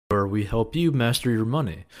we help you master your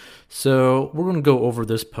money. So we're going to go over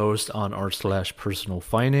this post on r/personal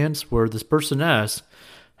finance where this person asks,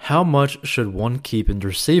 how much should one keep in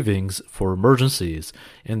their savings for emergencies?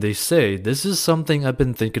 And they say, this is something I've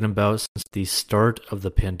been thinking about since the start of the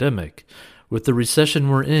pandemic. With the recession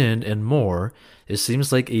we're in and more, it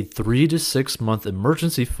seems like a 3 to 6 month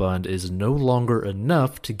emergency fund is no longer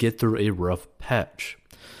enough to get through a rough patch.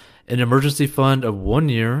 An emergency fund of 1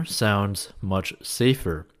 year sounds much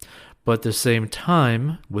safer. But at the same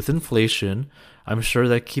time, with inflation, I'm sure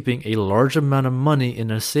that keeping a large amount of money in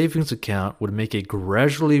a savings account would make it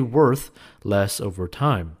gradually worth less over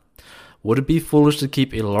time. Would it be foolish to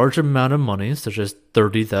keep a large amount of money, such as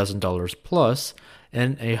 $30,000 plus,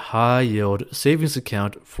 in a high-yield savings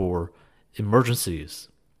account for emergencies?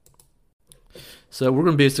 So we're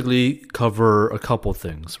going to basically cover a couple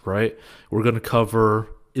things, right? We're going to cover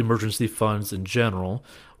emergency funds in general.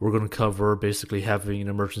 We're going to cover basically having an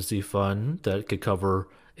emergency fund that could cover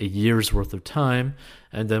a year's worth of time.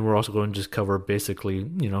 And then we're also going to just cover basically,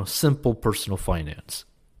 simple personal finance,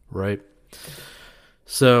 right?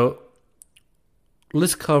 So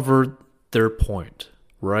let's cover their point,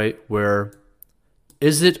 right? Where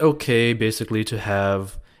is it okay basically to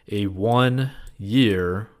have a 1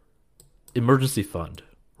 year emergency fund,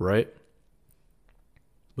 right?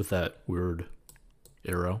 With that weird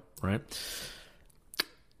arrow, right?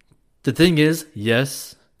 The thing is,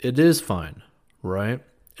 yes, it is fine, right?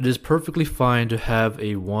 It is perfectly fine to have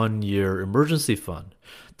a 1 year emergency fund.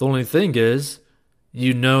 The only thing is,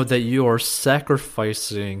 you know that you are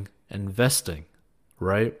sacrificing investing,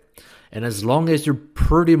 right? And as long as you're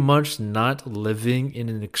pretty much not living in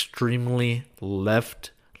an extremely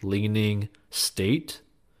left-leaning state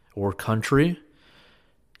or country,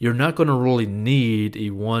 you're not going to really need a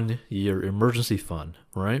 1 year emergency fund,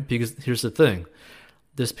 right? Because here's the thing.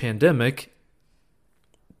 This pandemic,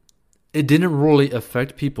 it didn't really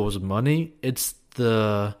affect people's money. It's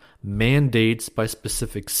the mandates by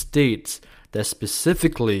specific states that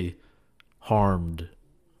specifically harmed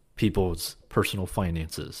people's personal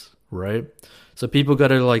finances, right? So people got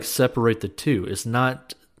to separate the two. It's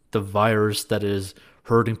not the virus that is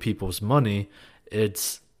hurting people's money.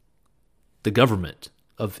 It's the government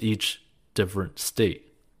of each different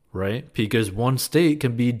state, right? Because one state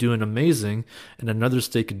can be doing amazing and another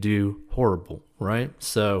state could do horrible, right?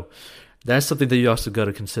 So that's something that you also got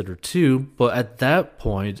to consider too. But at that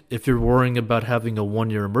point, if you're worrying about having a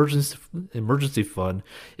 1 year emergency fund,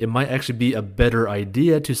 it might actually be a better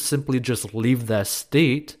idea to simply just leave that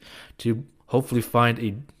state to hopefully find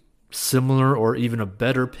a similar or even a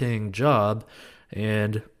better paying job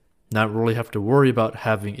and not really have to worry about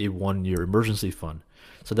having a 1 year emergency fund.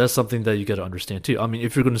 So that's something that you got to understand too. I mean,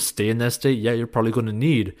 if you're going to stay in that state, yeah, you're probably going to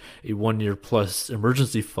need a 1 year plus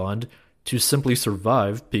emergency fund to simply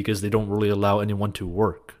survive because they don't really allow anyone to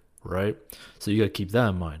work, right? So you got to keep that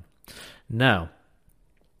in mind. Now,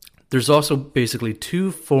 there's also basically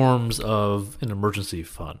two forms of an emergency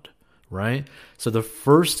fund, right? So the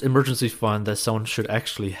first emergency fund that someone should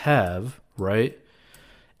actually have, right,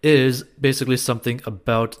 is basically something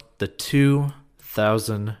about the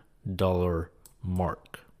 $2,000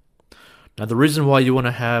 mark. Now, the reason why you want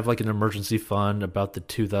to have an emergency fund about the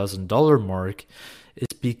 $2,000 mark is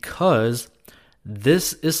because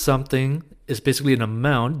this is basically an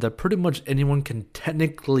amount that pretty much anyone can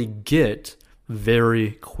technically get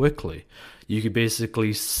very quickly. You could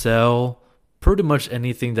basically sell pretty much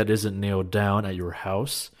anything that isn't nailed down at your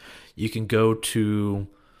house. You can go to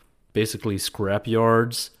basically scrap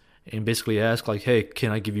yards and basically ask hey,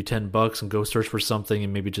 can I give you $10 and go search for something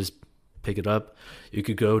and maybe just pick it up. You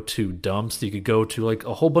could go to dumps. You could go to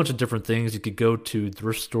a whole bunch of different things. You could go to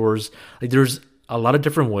thrift stores. There's a lot of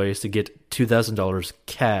different ways to get $2,000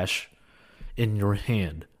 cash in your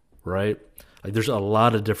hand, right? There's a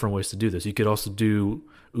lot of different ways to do this. You could also do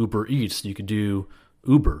Uber Eats. You could do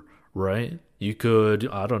Uber, right? You could,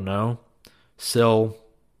 I don't know, sell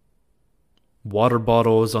water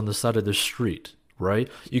bottles on the side of the street, right?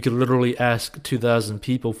 You could literally ask 2,000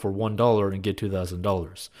 people for $1 and get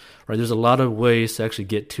 $2,000, right? There's a lot of ways to actually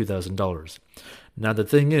get $2,000. Now, the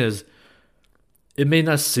thing is, it may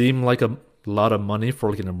not seem like a lot of money for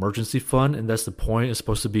an emergency fund, and that's the point. It's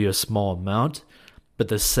supposed to be a small amount. But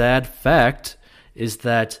the sad fact is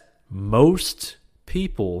that most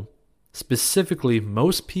people, specifically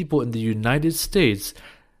most people in the United States,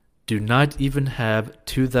 do not even have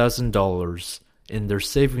 $2,000 in their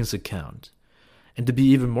savings account. And to be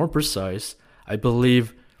even more precise, I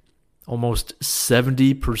believe almost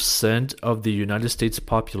 70% of the United States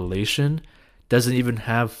population doesn't even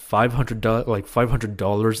have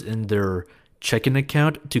 $500 in their checking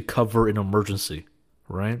account to cover an emergency,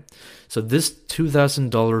 right? So this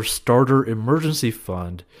 $2,000 starter emergency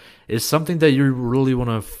fund is something that you really want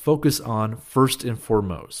to focus on first and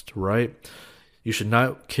foremost, right? You should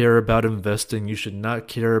not care about investing. You should not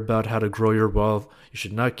care about how to grow your wealth. You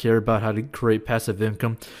should not care about how to create passive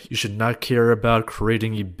income. You should not care about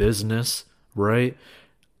creating a business, right?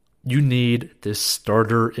 You need this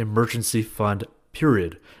starter emergency fund,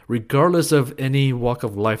 period. Regardless of any walk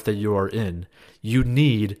of life that you are in, you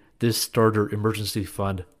need this starter emergency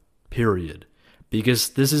fund, period. Because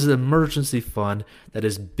this is an emergency fund that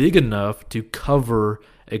is big enough to cover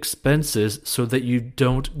expenses so that you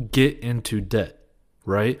don't get into debt,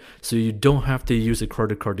 right? So you don't have to use a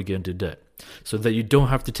credit card to get into debt. So that you don't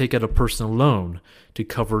have to take out a personal loan to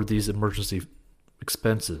cover these emergency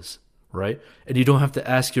expenses, right? And you don't have to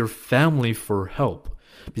ask your family for help.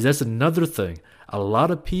 Because that's another thing. A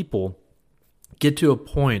lot of people get to a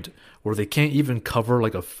point where they can't even cover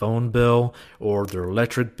like a phone bill or their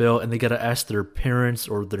electric bill, and they got to ask their parents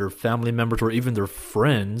or their family members or even their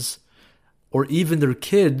friends or even their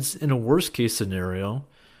kids in a worst case scenario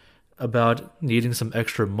about needing some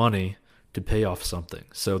extra money to pay off something.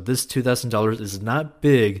 So this $2,000 is not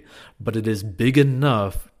big, but it is big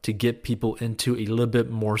enough to get people into a little bit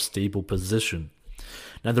more stable position.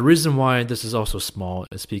 Now, the reason why this is also small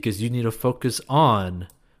is because you need to focus on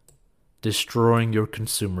destroying your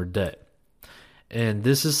consumer debt. And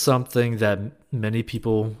this is something that many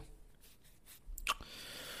people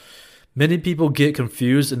get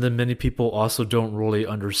confused, and then many people also don't really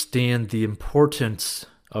understand the importance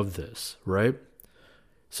of this, right?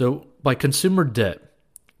 So by consumer debt,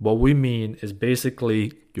 what we mean is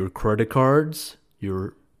basically your credit cards,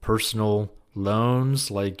 your personal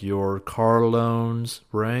loans like your car loans,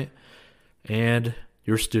 right? And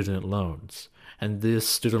your student loans. And these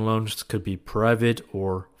student loans could be private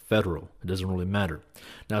or federal. It doesn't really matter.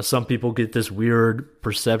 Now, some people get this weird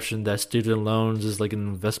perception that student loans is like an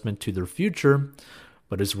investment to their future,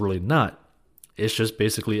 but it's really not. It's just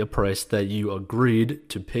basically a price that you agreed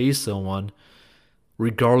to pay someone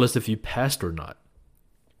regardless if you passed or not.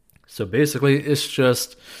 So basically, it's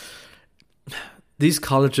just these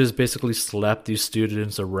colleges basically slap these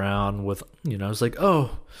students around with, it's like,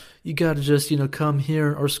 oh, you got to just, come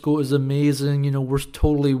here. Our school is amazing. We're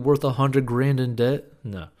totally worth $100,000 in debt.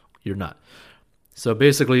 No, you're not. So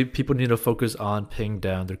basically, people need to focus on paying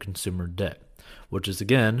down their consumer debt, which is,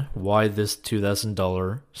 again, why this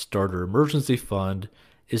 $2,000 starter emergency fund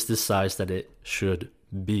is the size that it should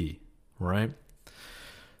be, right?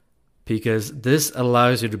 Because this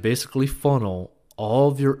allows you to basically funnel all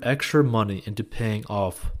of your extra money into paying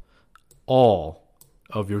off all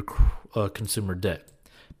of your consumer debt.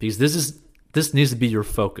 Because this needs to be your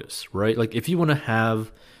focus, right? Like if you want to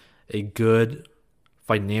have a good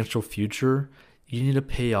financial future, you need to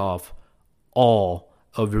pay off all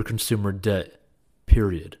of your consumer debt,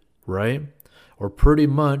 period, right? Or pretty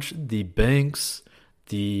much the banks,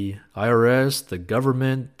 the IRS, the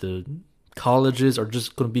government, the colleges are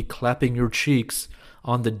just going to be clapping your cheeks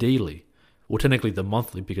on the daily. Well, technically the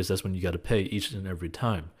monthly, because that's when you got to pay each and every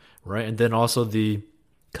time, right? And then also the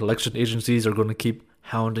collection agencies are going to keep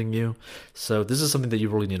hounding you. So this is something that you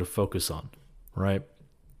really need to focus on, right?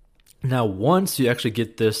 Now, once you actually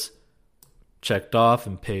get this checked off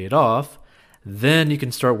and paid off, then you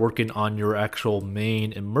can start working on your actual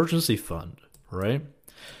main emergency fund, right?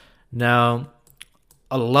 Now,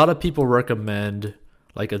 a lot of people recommend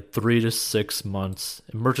like a 3 to 6 months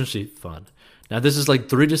emergency fund. Now, this is like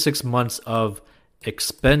 3 to 6 months of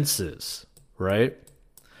expenses, right?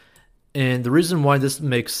 And the reason why this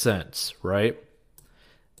makes sense, right,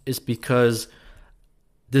 is because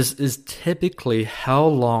this is typically how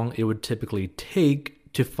long it would typically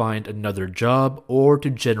take to find another job or to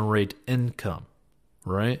generate income,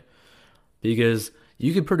 right? Because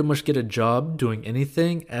you can pretty much get a job doing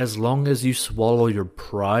anything as long as you swallow your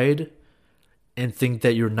pride and think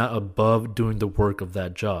that you're not above doing the work of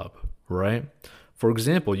that job, right? For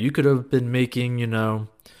example, you could have been making,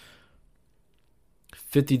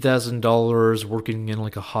 $50,000 working in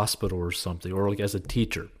like a hospital or something, or like as a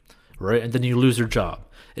teacher, right? And then you lose your job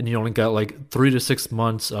and you only got like 3 to 6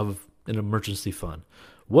 months of an emergency fund.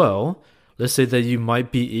 Well, let's say that you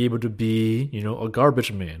might be able to be, a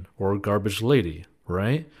garbage man or a garbage lady,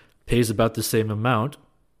 right? Pays about the same amount,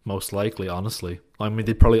 most likely, honestly. I mean,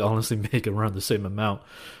 they probably honestly make around the same amount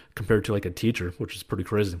compared to like a teacher, which is pretty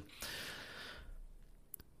crazy.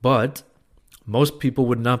 But most people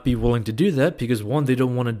would not be willing to do that because, one, they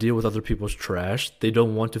don't want to deal with other people's trash. They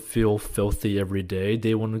don't want to feel filthy every day.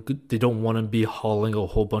 They don't want to be hauling a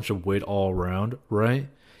whole bunch of weight all around, right?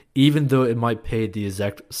 Even though it might pay the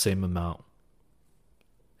exact same amount.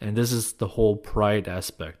 And this is the whole pride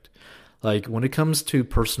aspect. Like when it comes to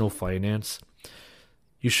personal finance,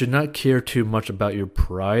 you should not care too much about your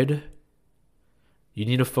pride. You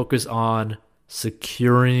need to focus on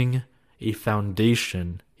securing a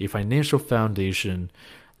foundation, a financial foundation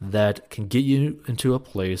that can get you into a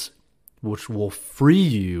place which will free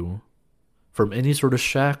you from any sort of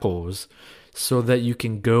shackles so that you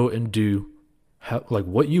can go and do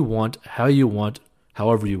what you want, how you want,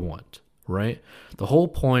 however you want, right? The whole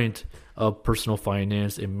point of personal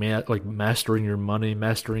finance and mastering your money,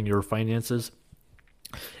 mastering your finances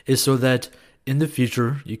is so that in the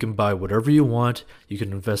future you can buy whatever you want, you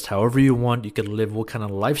can invest however you want, you can live what kind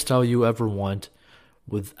of lifestyle you ever want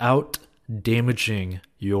without damaging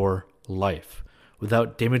your life,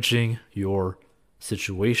 without damaging your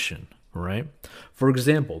situation, right? For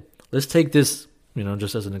example, let's take this,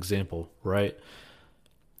 just as an example, right?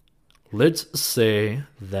 Let's say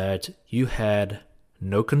that you had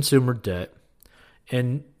no consumer debt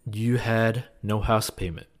and you had no house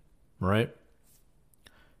payment, right?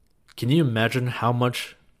 Can you imagine how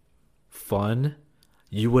much fun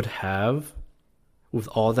you would have with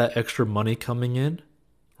all that extra money coming in,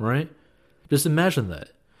 right? Just imagine that.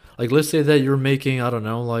 Like, let's say that you're making, I don't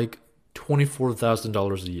know, like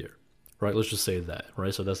 $24,000 a year, right? Let's just say that,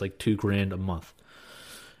 right? So that's like $2,000 a month.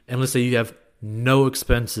 And let's say you have no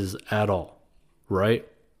expenses at all, right?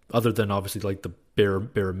 Other than obviously like the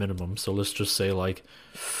bare minimum. So let's just say let's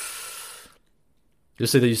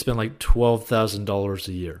say that you spend like $12,000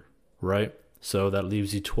 a year, right? So that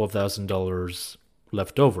leaves you $12,000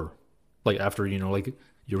 left over, like after, like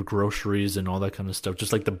your groceries and all that kind of stuff,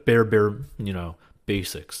 just like the bare,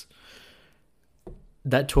 basics.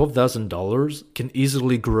 That $12,000 can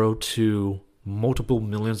easily grow to multiple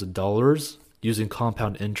millions of dollars using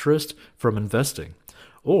compound interest from investing.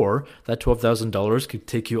 Or that $12,000 could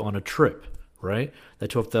take you on a trip, right?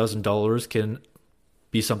 That $12,000 can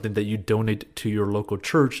be something that you donate to your local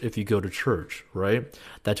church if you go to church, right?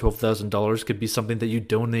 That $12,000 could be something that you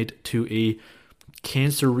donate to a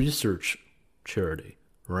cancer research charity,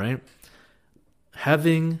 right?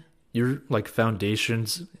 Having your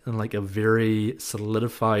foundations in like a very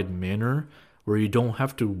solidified manner where you don't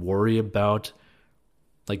have to worry about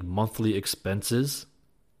like monthly expenses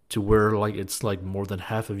to where like it's like more than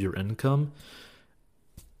half of your income,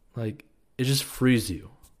 like it just frees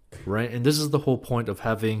you, right? And this is the whole point of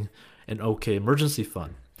having an okay emergency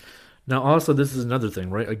fund. Now also, this is another thing,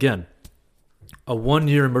 right? Again, a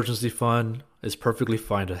 1-year emergency fund is perfectly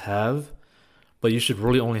fine to have, but you should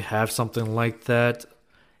really only have something like that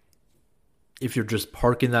if you're just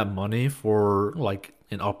parking that money for like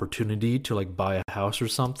an opportunity to like buy a house or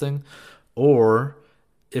something, or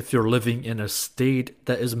if you're living in a state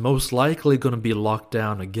that is most likely going to be locked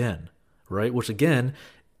down again, right? Which again,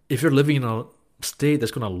 if you're living in a state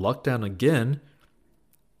that's going to lock down again,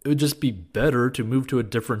 it would just be better to move to a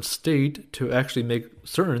different state to actually make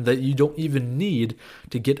certain that you don't even need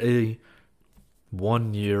to get a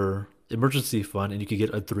 1-year emergency fund and you could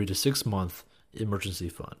get a 3 to 6 month emergency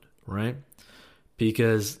fund, right?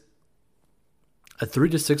 Because a 3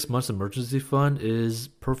 to 6 months emergency fund is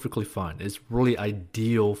perfectly fine. It's really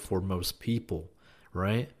ideal for most people,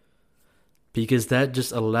 right? Because that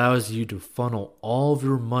just allows you to funnel all of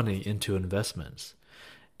your money into investments.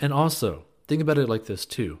 And also, think about it like this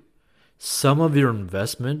too. Some of your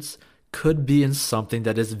investments could be in something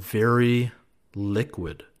that is very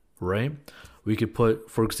liquid, right? We could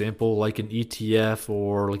put, for example, like an ETF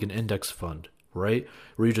or like an index fund, right?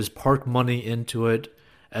 Where you just park money into it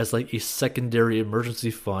as like a secondary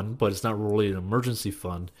emergency fund, but it's not really an emergency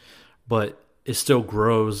fund, but it still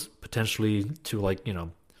grows potentially to like,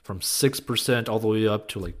 from 6% all the way up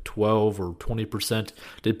to like 12 or 20%,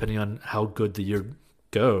 depending on how good the year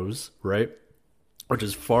goes, right? Which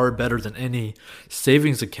is far better than any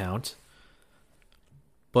savings account.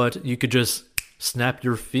 But you could just snap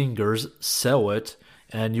your fingers, sell it,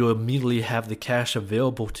 and you'll immediately have the cash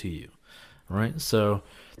available to you, right? So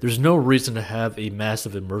there's no reason to have a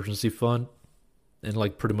massive emergency fund in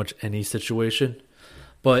like pretty much any situation.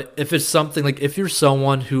 But if it's something like if you're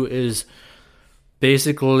someone who is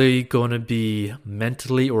basically going to be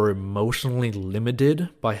mentally or emotionally limited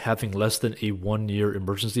by having less than a 1-year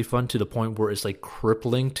emergency fund to the point where it's like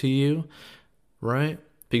crippling to you, right?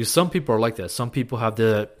 Because some people are like that. Some people have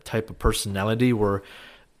the type of personality where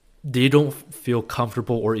they don't feel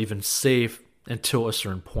comfortable or even safe until a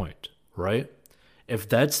certain point, right? If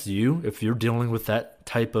that's you, if you're dealing with that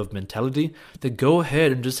type of mentality, then go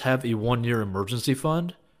ahead and just have a 1-year emergency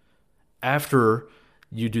fund after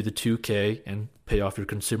you do the 2K and pay off your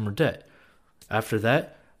consumer debt. After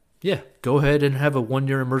that, yeah, go ahead and have a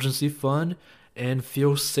 1-year emergency fund and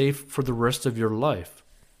feel safe for the rest of your life.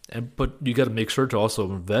 But you got to make sure to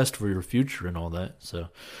also invest for your future and all that. So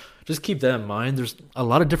just keep that in mind. There's a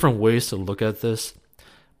lot of different ways to look at this,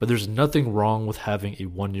 but there's nothing wrong with having a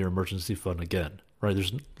 1-year emergency fund again, right?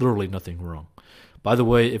 There's literally nothing wrong. By the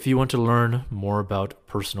way, if you want to learn more about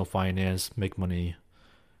personal finance, make money,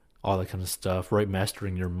 all that kind of stuff, right?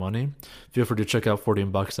 Mastering your money, feel free to check out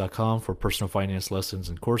 40inbox.com for personal finance lessons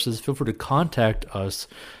and courses. Feel free to contact us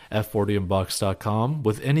at 40inbox.com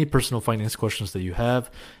with any personal finance questions that you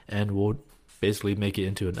have, and we'll basically make it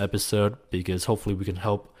into an episode because hopefully we can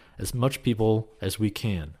help as much people as we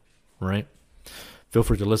can, right? Feel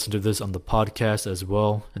free to listen to this on the podcast as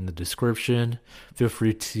well in the description. Feel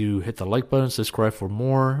free to hit the like button, subscribe for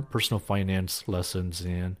more personal finance lessons,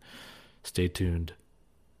 and stay tuned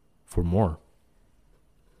for more.